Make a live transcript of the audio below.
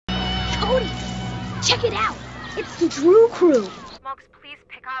Cody, check it out. It's the Drew crew. Smokes, please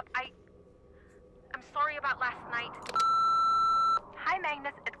pick up. I'm sorry about last night. Hi,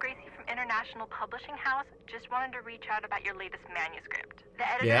 Magnus. It's Gracie from International Publishing House. Just wanted to reach out about your latest manuscript. The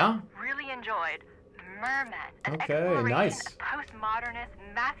editor really enjoyed Merman, an exploration of postmodernist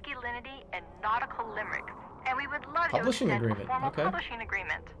masculinity and nautical limericks. And we would love to extend a formal publishing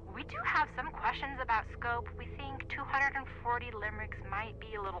agreement. We do have some questions about scope. We think 240 limericks might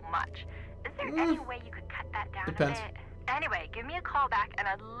be a little much. Is there any way you could cut that down a bit? Anyway, give me a call back and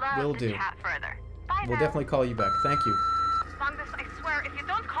I'd love to chat further. Bye We'll definitely call you back. Thank you. Magnus, I swear, if you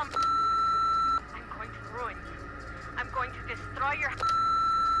don't come, I'm going to ruin you. I'm going to destroy your...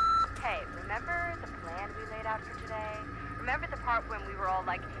 Hey, remember the plan we laid out for today? Remember the part when we were all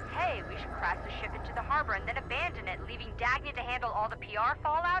like, hey, we should crash the ship into the harbor and then abandon it, leaving Dagny to handle all the PR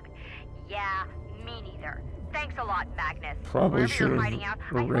fallout? Yeah, me neither. Thanks a lot, Magnus. Probably should have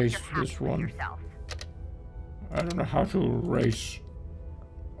erased this one. I don't know how to erase.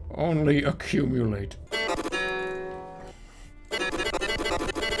 Only accumulate.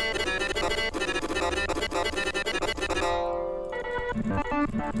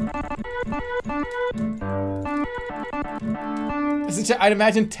 I'd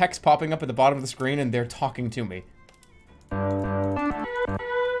imagine text popping up at the bottom of the screen and they're talking to me.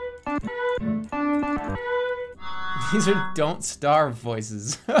 These are Don't Starve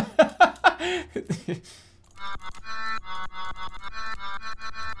voices.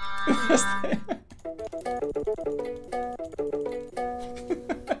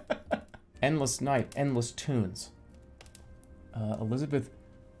 Endless night, endless tunes. Elizabeth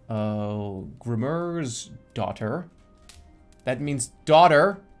Grimmer's daughter. That means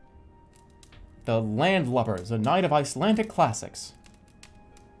daughter. The Landlubbers, a night of Icelandic classics.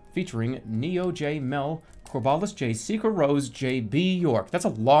 Featuring Neo J. Mel, Corvallis J. Seeker Rose J. B. York. That's a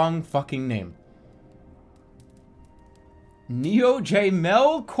long fucking name. Neo J.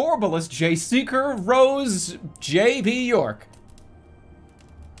 Mel, Corvallis J. Seeker Rose J. B. York.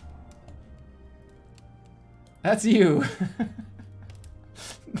 That's you.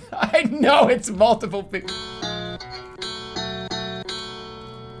 I know it's multiple people.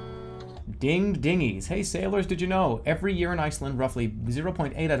 Dinged dinghies. Hey sailors, did you know? Every year in Iceland, roughly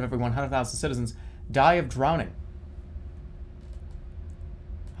 0.8 out of every 100,000 citizens die of drowning.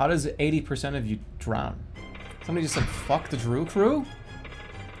 How does 80% of you drown? Somebody just said, fuck the Drew crew?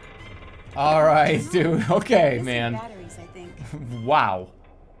 Alright, dude. Okay, man. Batteries, I think. Wow.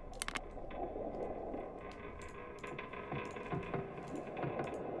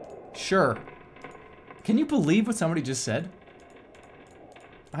 Sure. Can you believe what somebody just said?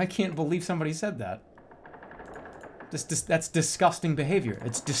 I can't believe somebody said that. That's disgusting behavior.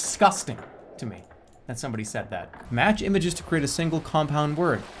 It's disgusting to me that somebody said that. Match images to create a single compound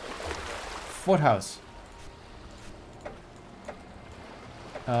word. Foothouse.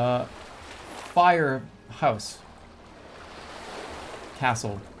 Firehouse.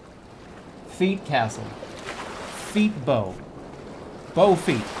 Castle. Feet castle. Feet bow. Bow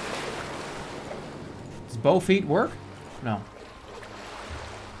feet. Does bow feet work? No.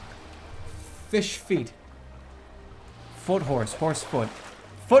 Fish feet. Foot horse. Horse foot.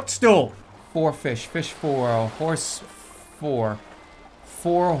 Footstool. Four fish. Fish four. Horse four.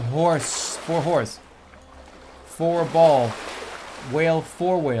 Four horse. Four horse. Four ball. Whale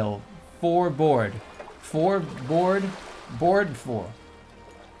four whale. Four board. Four board. Board four.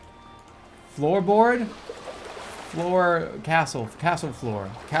 Floorboard. Floor castle. Castle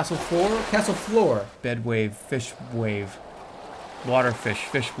floor. Castle floor. Castle floor. Bed wave. Fish wave. Water fish.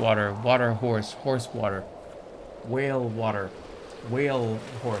 Fish water. Water horse. Horse water. Whale water. Whale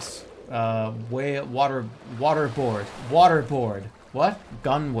horse. Whale water. Waterboard. Waterboard. What?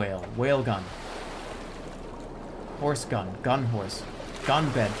 Gun whale. Whale gun. Horse gun. Gun horse. Gun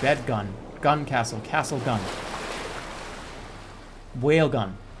bed. Bed gun. Gun castle. Castle gun. Whale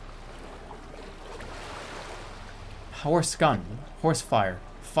gun. Horse gun. Horse fire.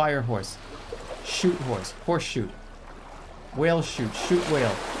 Fire horse. Shoot horse. Horse shoot. Whale shoot. Shoot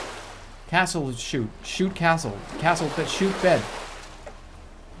whale. Castle shoot. Shoot castle. Castle bed. Shoot bed.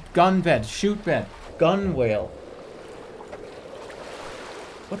 Gun bed. Shoot bed. Gun whale.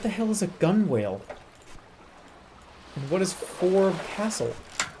 What the hell is a gun whale? And what is for castle?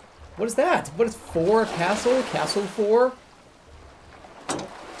 What is that? What is for castle? Castle for?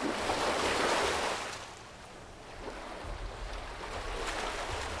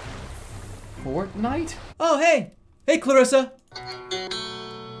 Fortnite? Oh, hey! Hey, Clarissa!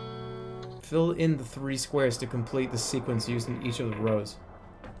 Fill in the 3 squares to complete the sequence used in each of the rows.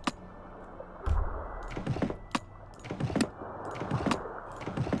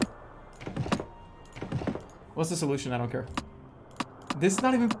 What's the solution? I don't care. This is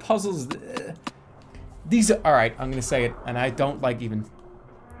not even puzzles. These are... Alright, I'm gonna say it, and I don't like even...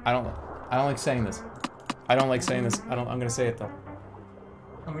 I don't like saying this. I don't like saying this. I'm gonna say it, though.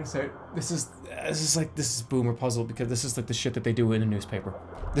 I'm gonna say it. This is boomer puzzle, because this is like the shit that they do in a newspaper.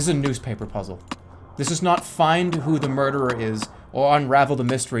 This is a newspaper puzzle. This is not find who the murderer is, or unravel the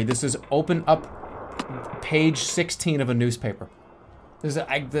mystery. This is open up page 16 of a newspaper. This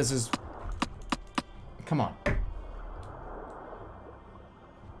is... Come on.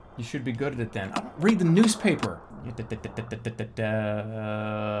 You should be good at it then. I don't read the newspaper.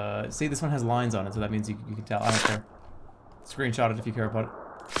 See, this one has lines on it, so that means you can tell. I don't care. Screenshot it if you care about it.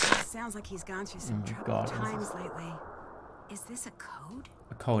 Sounds like he's gone through some troubled times lately. Is this a code?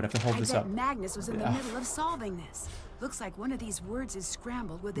 A code. I have to hold this up. Magnus was in the middle of solving this. Looks like one of these words is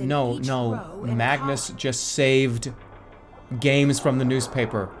scrambled within each No. row in Magnus just saved games from the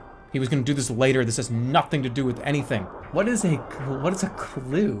newspaper. He was going to do this later. This has nothing to do with anything. What is a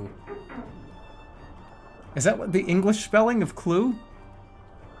clue? Is that what the English spelling of clue?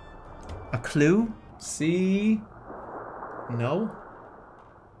 A clue? C? No?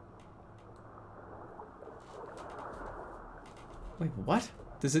 Wait, what?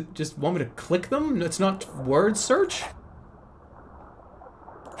 Does it just want me to click them? It's not word search?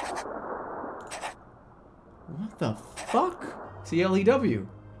 What the fuck? C-L-E-W.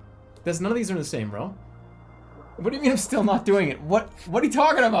 None of these are in the same row. What do you mean I'm still not doing it? What are you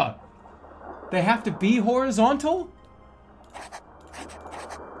talking about? They have to be horizontal?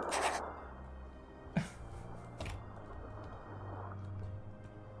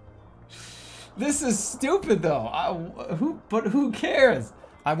 This is stupid though. Who cares?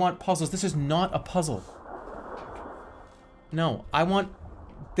 I want puzzles. This is not a puzzle. No, I'm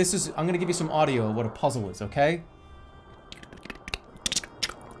gonna give you some audio of what a puzzle is, okay?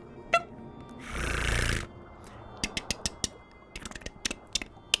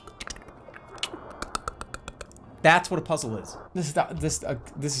 That's what a puzzle is. This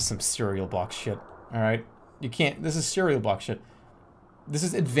is some cereal box shit. All right, you can't. This is cereal box shit. This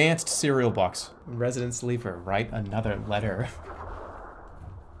is advanced cereal box. Resident sleeper, write another letter.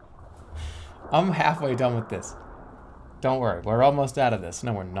 I'm halfway done with this. Don't worry, we're almost out of this.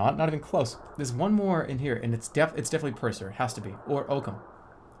 No, we're not. Not even close. There's one more in here, and it's definitely Purser. It has to be, or Oakham.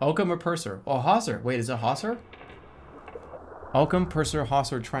 Oakham or Purser. Oh, Hosser. Wait, is it Hosser? Oakham, Purser,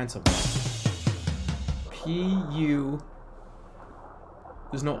 Hosser, Transom. P-U...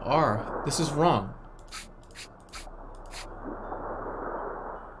 There's no R. This is wrong.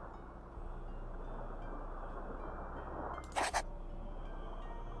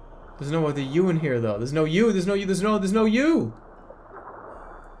 There's no other U in here, though. There's no U, there's no U, there's no U!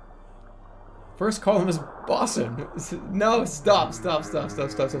 First column is Boston. No, stop.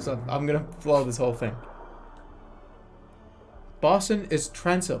 I'm gonna blow this whole thing. Boston is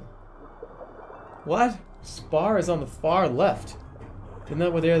Transom. What? Spar is on the far left. Isn't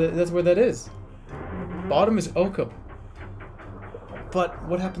that where that's where that is? Bottom is Oakham. But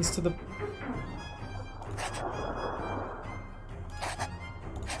what happens to the...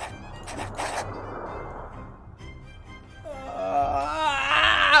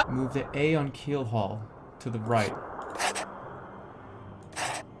 Move the A on Keel Hall to the right.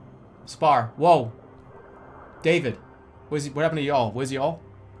 Spar. Whoa. David. What happened to y'all? Where's y'all?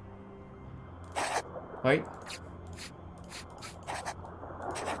 Wait.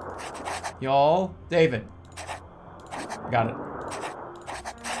 Y'all. David. Got it.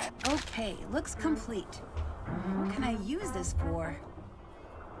 Okay, looks complete. What can I use this for?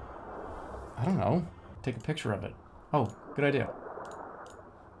 I don't know. Take a picture of it. Oh, good idea.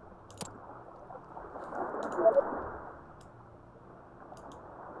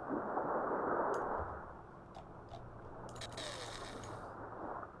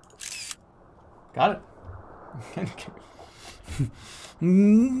 Got it.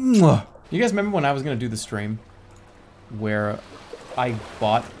 You guys remember when I was gonna do the stream where I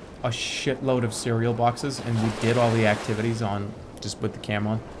bought a shitload of cereal boxes and we did all the activities on just with the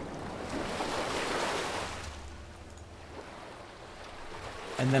camera on?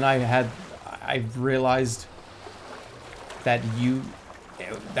 And then I realized that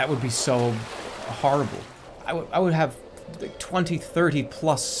that would be so horrible. I would have like 20, 30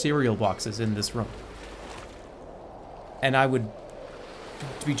 plus cereal boxes in this room. And I would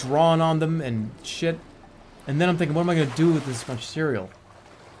be drawn on them and shit. And then I'm thinking, what am I gonna do with this much cereal?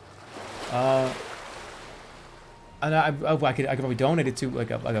 And I could probably donate it to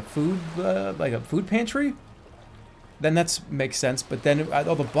like a food pantry. Then makes sense. But then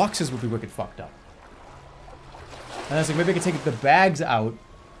all the boxes would be wicked fucked up. And I was like, maybe I could take the bags out,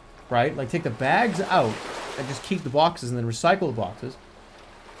 right? Like take the bags out and just keep the boxes and then recycle the boxes.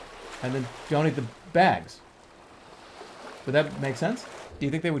 And then donate the bags. Would that make sense? Do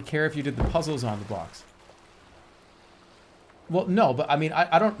you think they would care if you did the puzzles on the box? Well, no, but I mean,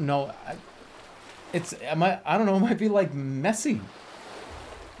 I don't know. I don't know, it might be like messy.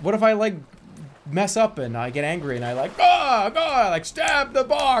 What if I like mess up and I get angry and I like, like stab the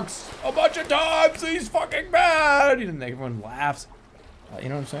box a bunch of times, he's fucking bad! And everyone laughs. You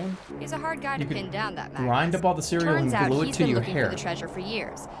know what I'm saying? He's a hard guy to pin down, that Magnus. Grind up all the cereal and glue it to your hair. Turns out he's been looking for the treasure for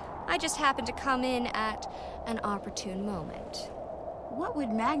years. I just happened to come in at an opportune moment. What would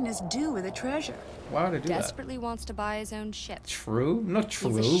Magnus do with a treasure? Why would I do that? Desperately wants to buy his own ship. True? Not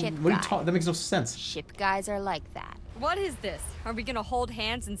true. He's a ship What are you guy. talking? That makes no sense. Ship guys are like that. What is this? Are we gonna hold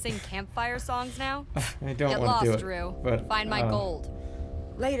hands and sing campfire songs now? I don't Get want lost, to do it. Drew. But, Find my gold.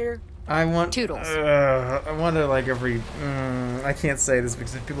 Later. I want... Toodles. I want to, like, every... I can't say this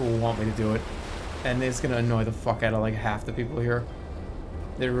because people will want me to do it. And it's going to annoy the fuck out of, like, half the people here.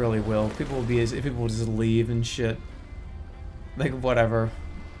 They really will. People will be... People will just leave and shit. Like, whatever.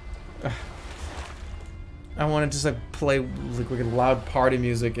 I want to just, like, play, like, loud party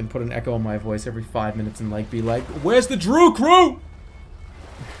music and put an echo in my voice every 5 minutes and, like, be like, where's the Drew crew?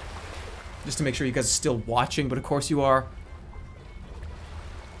 Just to make sure you guys are still watching, but of course you are.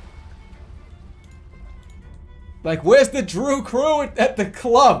 Like, where's the Drew crew at the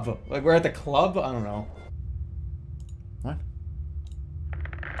club? Like, we're at the club? I don't know. What?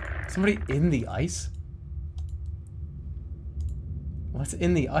 Somebody in the ice? What's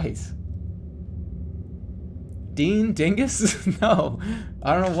in the ice? Dean Dingus? No.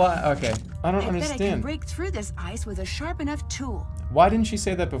 I don't know why. Okay. I don't understand. I bet I can break through this ice with a sharp enough tool. Why didn't she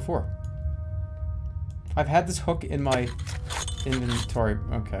say that before? I've had this hook in my inventory.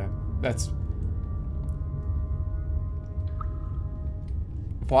 Okay. That's...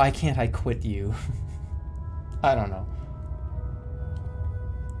 Why can't I quit you? I don't know.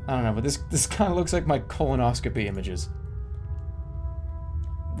 I don't know, but this kind of looks like my colonoscopy images.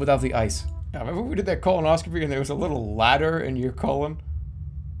 Without the ice. Yeah, remember we did that colonoscopy and there was a little ladder in your colon?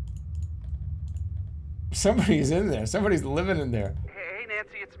 Somebody's in there. Somebody's living in there. Hey,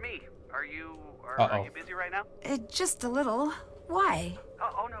 Nancy, it's me. Are you busy right now? Just a little. Why?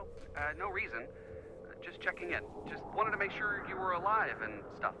 Oh no. No reason. Just checking in. Just wanted to make sure you were alive and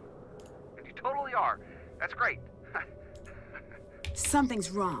stuff. And you totally are. That's great.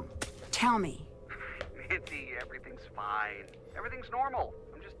 Something's wrong. Tell me. Nancy, everything's fine. Everything's normal.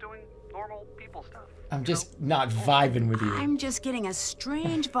 I'm just doing normal people stuff. I'm just not vibing with you. I'm just getting a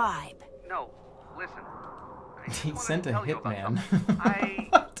strange vibe. No, listen. He sent a hitman.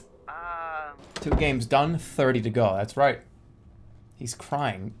 What? 2 games done, 30 to go. That's right. He's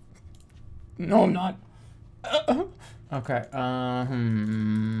crying. No, I'm not. Okay.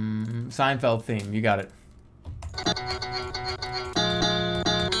 Seinfeld theme. You got it.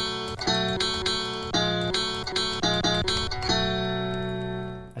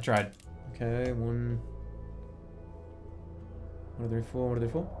 I tried. Okay, 1, 2, 3, 4. 1, 2, 3,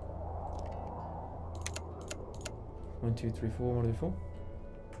 4. 1, 2, 3, 4. 1, 2, 3, 4.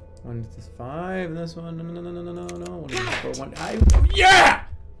 1, 2, 5. And this one. No. 1, 2, 3, 4. 1. Yeah!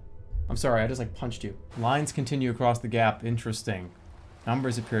 I'm sorry, I just like punched you. Lines continue across the gap. Interesting.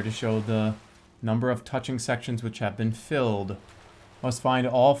 Numbers appear to show the number of touching sections which have been filled. Must find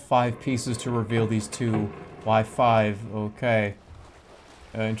all 5 pieces to reveal these 2. Why 5? Okay.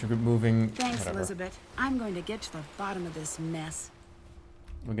 Intricate moving. Thanks, whatever. Elizabeth. I'm going to get to the bottom of this mess.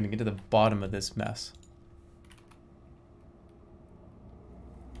 We're gonna get to the bottom of this mess.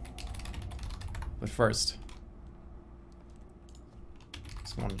 But first,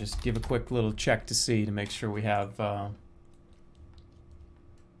 just want to give a quick little check to see to make sure we have those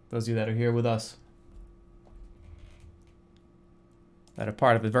of you that are here with us that are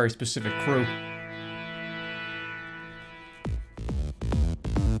part of a very specific crew.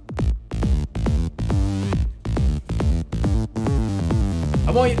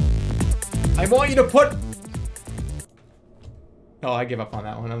 I want you to put... Oh, I give up on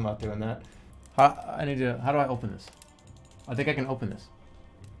that one. I'm not doing that. How do I open this? I think I can open this.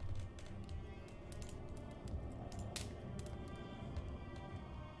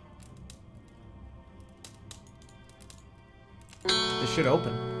 This should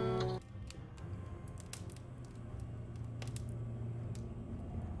open.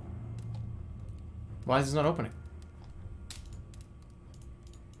 Why is this not opening?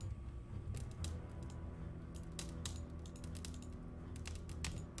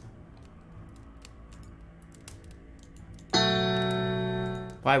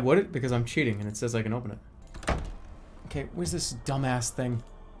 Why would it? Because I'm cheating and it says I can open it. Okay, where's this dumbass thing?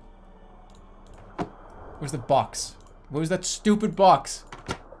 Where's the box? Where's that stupid box?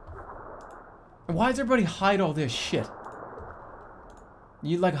 And why does everybody hide all this shit?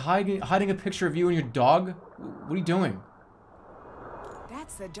 You like hiding a picture of you and your dog? What are you doing?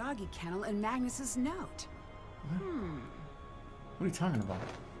 That's the doggy kennel in Magnus's note. What are you talking about?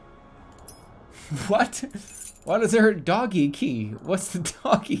 What? What is there a doggy key? What's the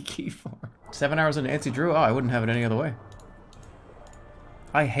doggy key for? 7 hours of Nancy Drew? Oh, I wouldn't have it any other way.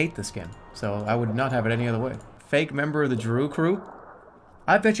 I hate this game, so I would not have it any other way. Fake member of the Drew crew?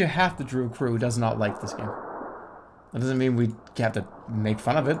 I bet you half the Drew crew does not like this game. That doesn't mean we have to make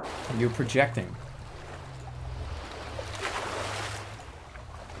fun of it. You're projecting.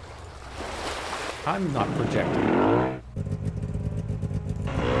 I'm not projecting.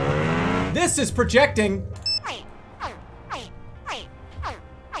 This is projecting!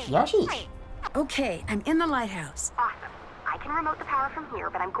 Yoshi! Okay, I'm in the lighthouse. Awesome. I can remote the power from here,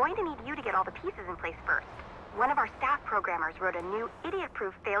 but I'm going to need you to get all the pieces in place first. One of our staff programmers wrote a new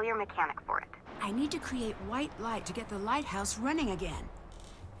idiot-proof failure mechanic for it. I need to create white light to get the lighthouse running again.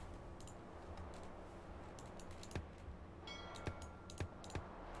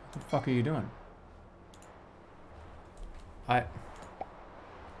 What the fuck are you doing? Am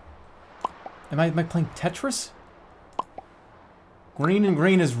I playing Tetris? Green and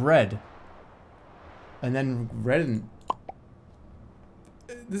green is red. And then red and...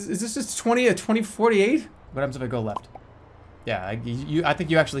 Is this just 2048? What happens if I go left? Yeah, I think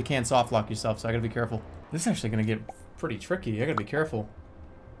you actually can soft lock yourself, so I gotta be careful. This is actually gonna get pretty tricky. I gotta be careful.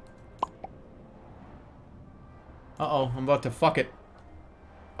 Uh-oh, I'm about to fuck it.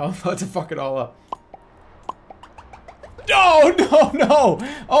 I'm about to fuck it all up. No, no, no!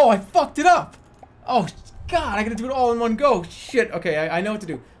 Oh, I fucked it up! Oh, God, I gotta do it all in one go. Shit, okay, I know what to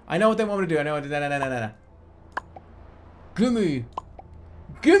do. I know what they want me to do. I know what to do. No. Gimme!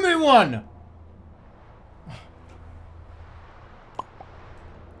 Gimme one!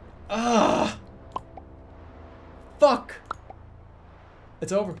 Ah! Fuck!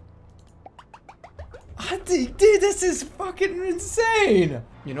 It's over. Dude, this is fucking insane!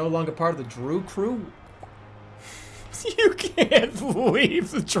 You're no longer part of the Drew crew? You can't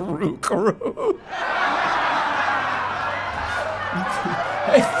leave the Drew crew.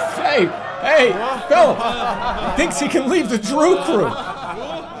 Hey, Phil! He thinks he can leave the Drew crew.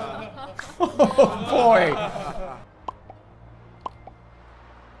 Oh boy.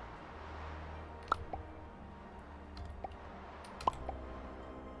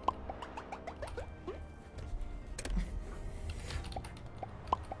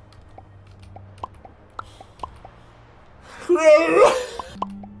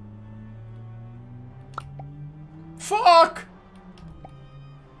 Fuck!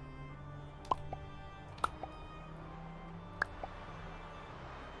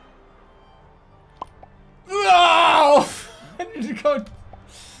 No! I need to go.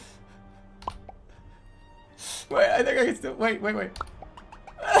 Wait, I think I can still. Wait.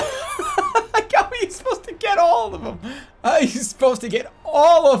 How are you supposed to get all of them? How are you supposed to get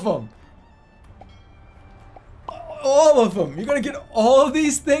all of them? All of them. You're gonna get all of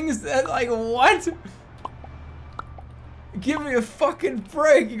these things? Like, what? Give me a fucking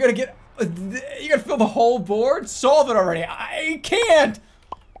break. You're gonna get... You're gonna fill the whole board? Solve it already. I can't.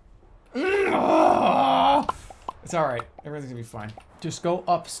 It's alright. Everything's gonna be fine. Just go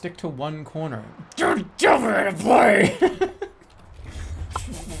up. Stick to one corner. Don't tell me how to play. I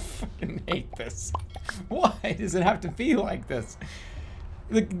fucking hate this. Why does it have to be like this?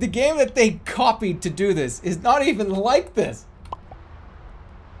 The game that they copied to do this is not even like this.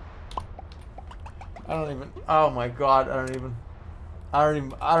 I don't even. Oh my god! I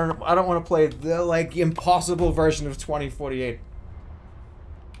don't want to play the like impossible version of 2048.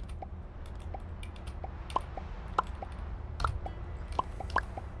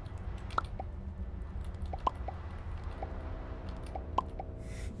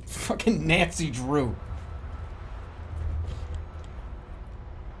 Fucking Nancy Drew.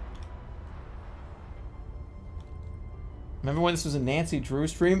 Remember when this was a Nancy Drew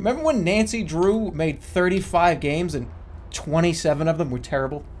stream? Remember when Nancy Drew made 35 games and 27 of them were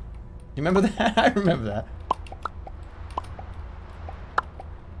terrible? You remember that? I remember that.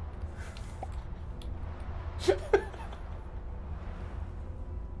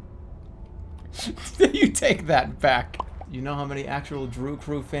 You take that back. You know how many actual Drew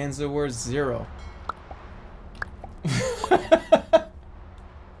crew fans there were? 0.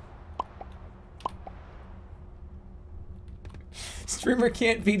 Streamer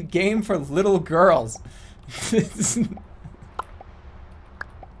can't beat game for little girls. That's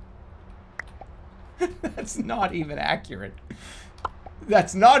not even accurate.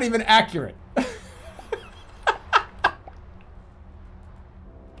 That's not even accurate.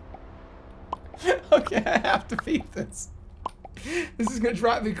 have to beat this. This is gonna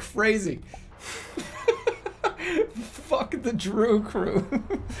drive me crazy. Fuck the Drew crew.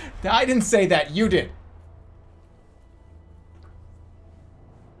 I didn't say that, you did.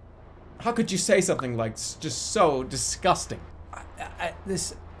 How could you say something like just so disgusting?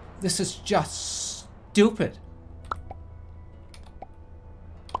 This is just stupid.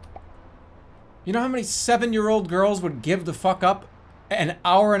 You know how many 7-year-old girls would give the fuck up an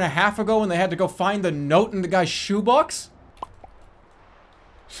hour and a half ago when they had to go find the note in the guy's shoebox?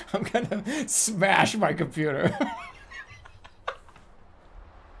 I'm gonna smash my computer.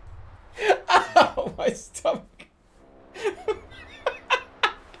 Ow, my stomach.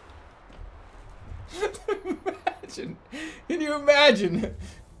 Imagine. Can you imagine?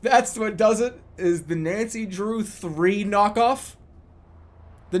 That's what does it, is the Nancy Drew 3 knockoff?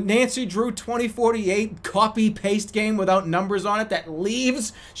 The Nancy Drew 2048 copy-paste game without numbers on it that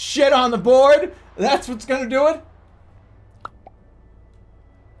leaves shit on the board? That's what's gonna do it?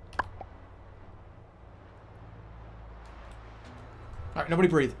 Alright, nobody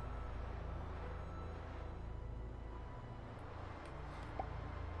breathe.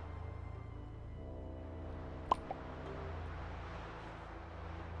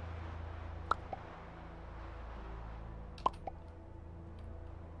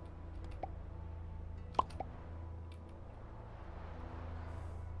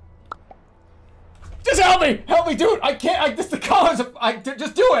 Just help me! Help me, dude! I can't, this the colors of,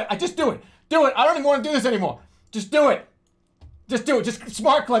 just do it! Just do it! Do it! I don't even want to do this anymore! Just do it! Just do it! Just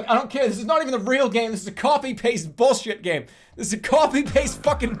smart click! I don't care, this is not even a real game, this is a copy-paste bullshit game! This is a copy-paste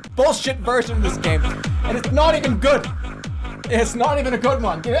fucking bullshit version of this game! And it's not even good! It's not even a good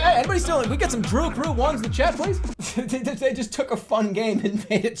one! Anybody still, we get some Drew Crew ones in the chat, please? They just took a fun game and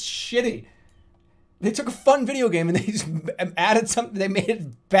made it shitty. They took a fun video game and they just added something, they made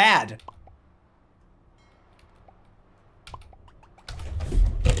it bad.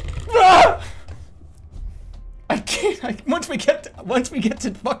 Ah! I can't. Once we get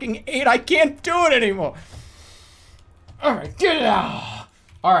to fucking 8, I can't do it anymore. All right, get it out.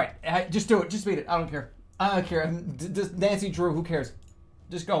 All right, just do it. Just beat it. I don't care. I don't care. Just Nancy Drew. Who cares?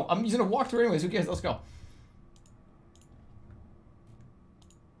 Just go. I'm using a walkthrough anyways. Who cares? Let's go.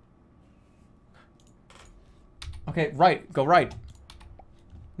 Okay, right. Go right.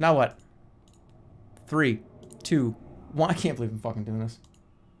 Now what? 3, 2, 1. I can't believe I'm fucking doing this.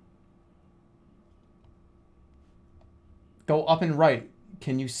 Go up and right.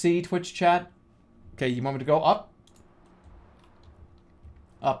 Can you see Twitch chat? Okay, you want me to go up?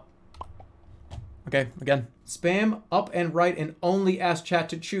 Up. Okay, again. Spam up and right and only ask chat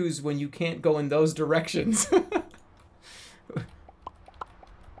to choose when you can't go in those directions.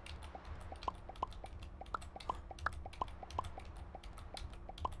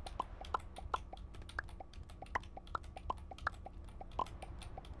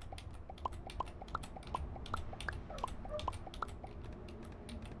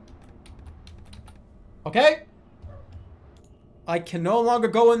 Okay? I can no longer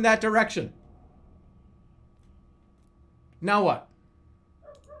go in that direction. Now what?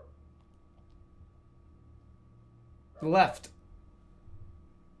 Left.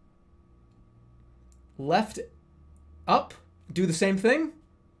 Left. Up. Do the same thing.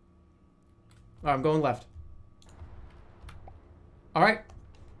 Alright, I'm going left. Alright.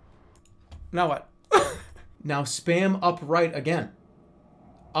 Now what? Now spam up right again.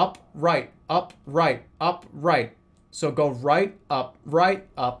 Up, right, up, right, up, right. So go right, up, right,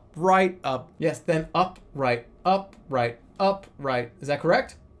 up, right, up. Yes, then up, right, up, right, up, right. Is that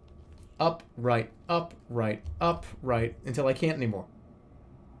correct? Up, right, up, right, up, right. Until I can't anymore.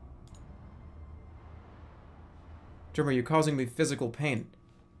 Jeremy, you're causing me physical pain.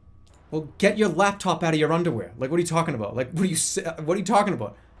 Well, get your laptop out of your underwear. Like, what are you talking about? Like, what are you talking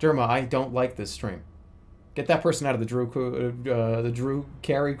about? Jeremiah, I don't like this stream. Get that person out of the Drew crew, the Drew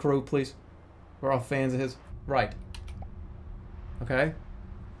Carey crew, please. We're all fans of his. Right. Okay.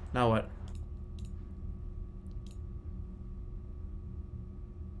 Now what?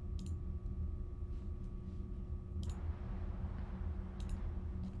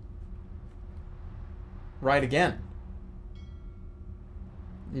 Right again.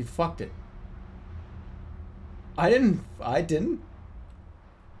 You fucked it. I didn't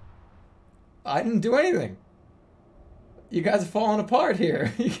do anything. You guys are falling apart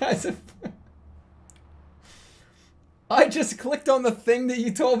here. You guys have... I just clicked on the thing that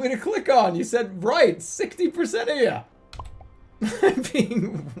you told me to click on. You said, right, 60% of you. I'm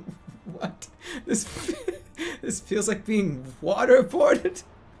being... What? This feels like being waterboarded.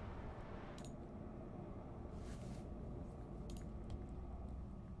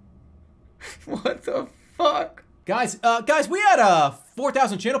 What the fuck? Guys, we had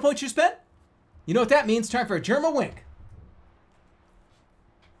 4,000 channel points you spent. You know what that means? Time for a German wink.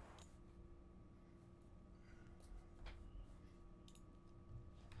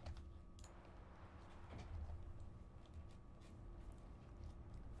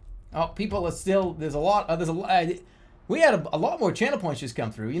 Oh, people are still. There's a lot. We had a lot more channel points just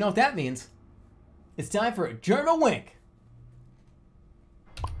come through. You know what that means? It's time for a German wink.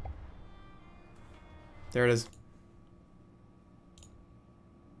 There it is.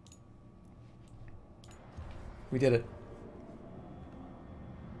 We did it.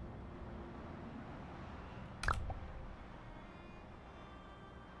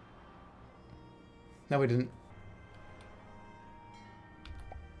 No, we didn't.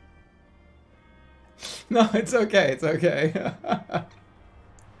 No, it's okay. It's okay.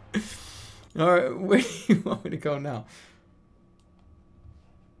 All right, where do you want me to go now?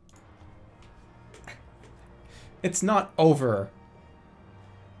 It's not over.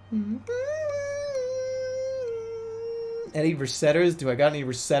 Any resetters? Do I got any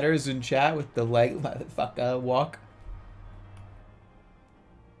resetters in chat with the leg walk?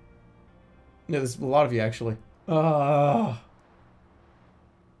 No, there's a lot of you actually.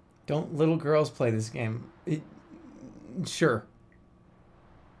 Don't little girls play this game? Sure.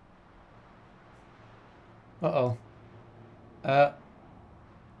 Uh-oh. Up,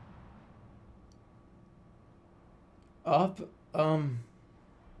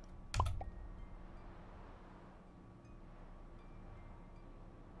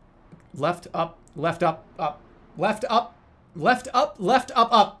 left up, left up, up, left up, left up, left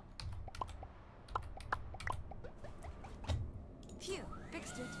up, up. Phew,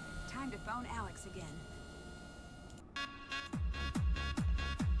 fixed it. Time to phone Alex again.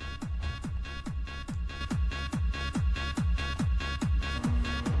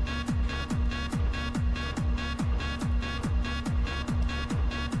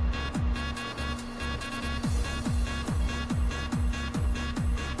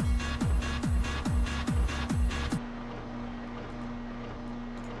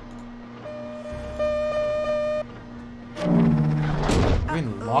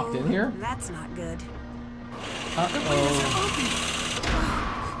 Locked in here? That's not good. Uh-oh.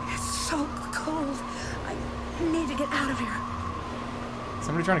 It's so cold. I need to get out of here.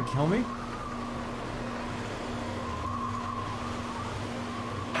 Somebody trying to kill me?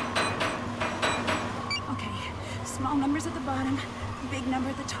 Okay, small numbers at the bottom, big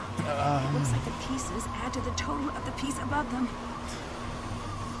number at the top. It looks like the pieces add to the total of the piece above them.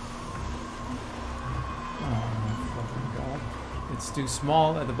 It's too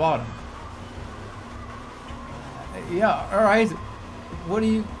small at the bottom. Yeah, alright. What do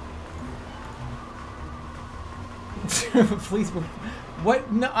you... Please...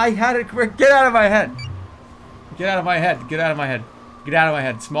 What? No, I had it correct. Get out of my head! Get out of my head. Get out of my head. Get out of my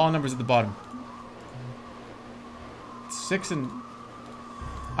head. Small numbers at the bottom. 6 and...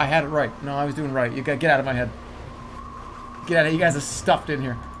 I had it right. No, I was doing right. You gotta get out of my head. Get out of... You guys are stuffed in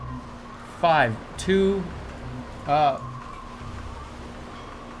here. 5, 2...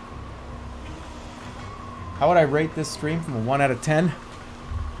 How would I rate this stream from a 1 out of 10?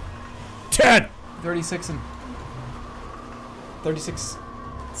 10! 36 and... 36...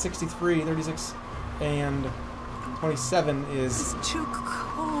 63, 36, and 27 is... It's too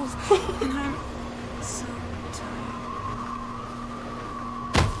cold, and I'm so tired.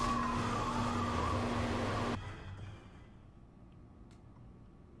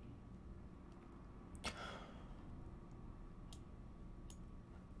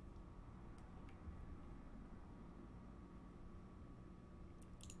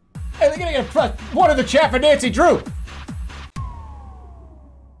 Hey, they're gonna get one in the chat for Nancy Drew!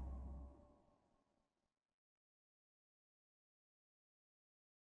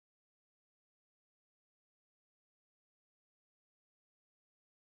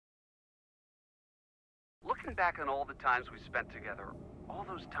 Looking back on all the times we spent together, all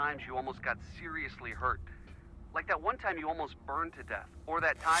those times you almost got seriously hurt. Like that one time you almost burned to death, or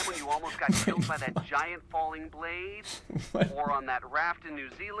that time when you almost got killed by that giant falling blade, or on that raft in New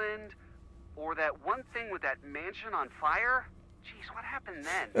Zealand, or that one thing with that mansion on fire. Jeez, what happened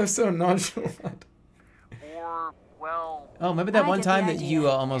then? That's so nonchalant. Or, well... Oh, remember that I one get the time that idea. you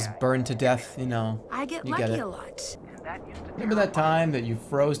almost burned to death, you know? I get You lucky get it. a lot. and that used to Remember that terrify time that you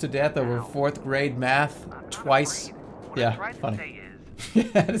froze to death over 4th grade math me. I'm not twice? afraid. What Yeah, I'm trying to funny. say is, Yeah,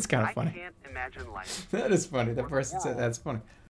 that is kind I of funny. can't imagine life That is funny. That or the person said world that's funny.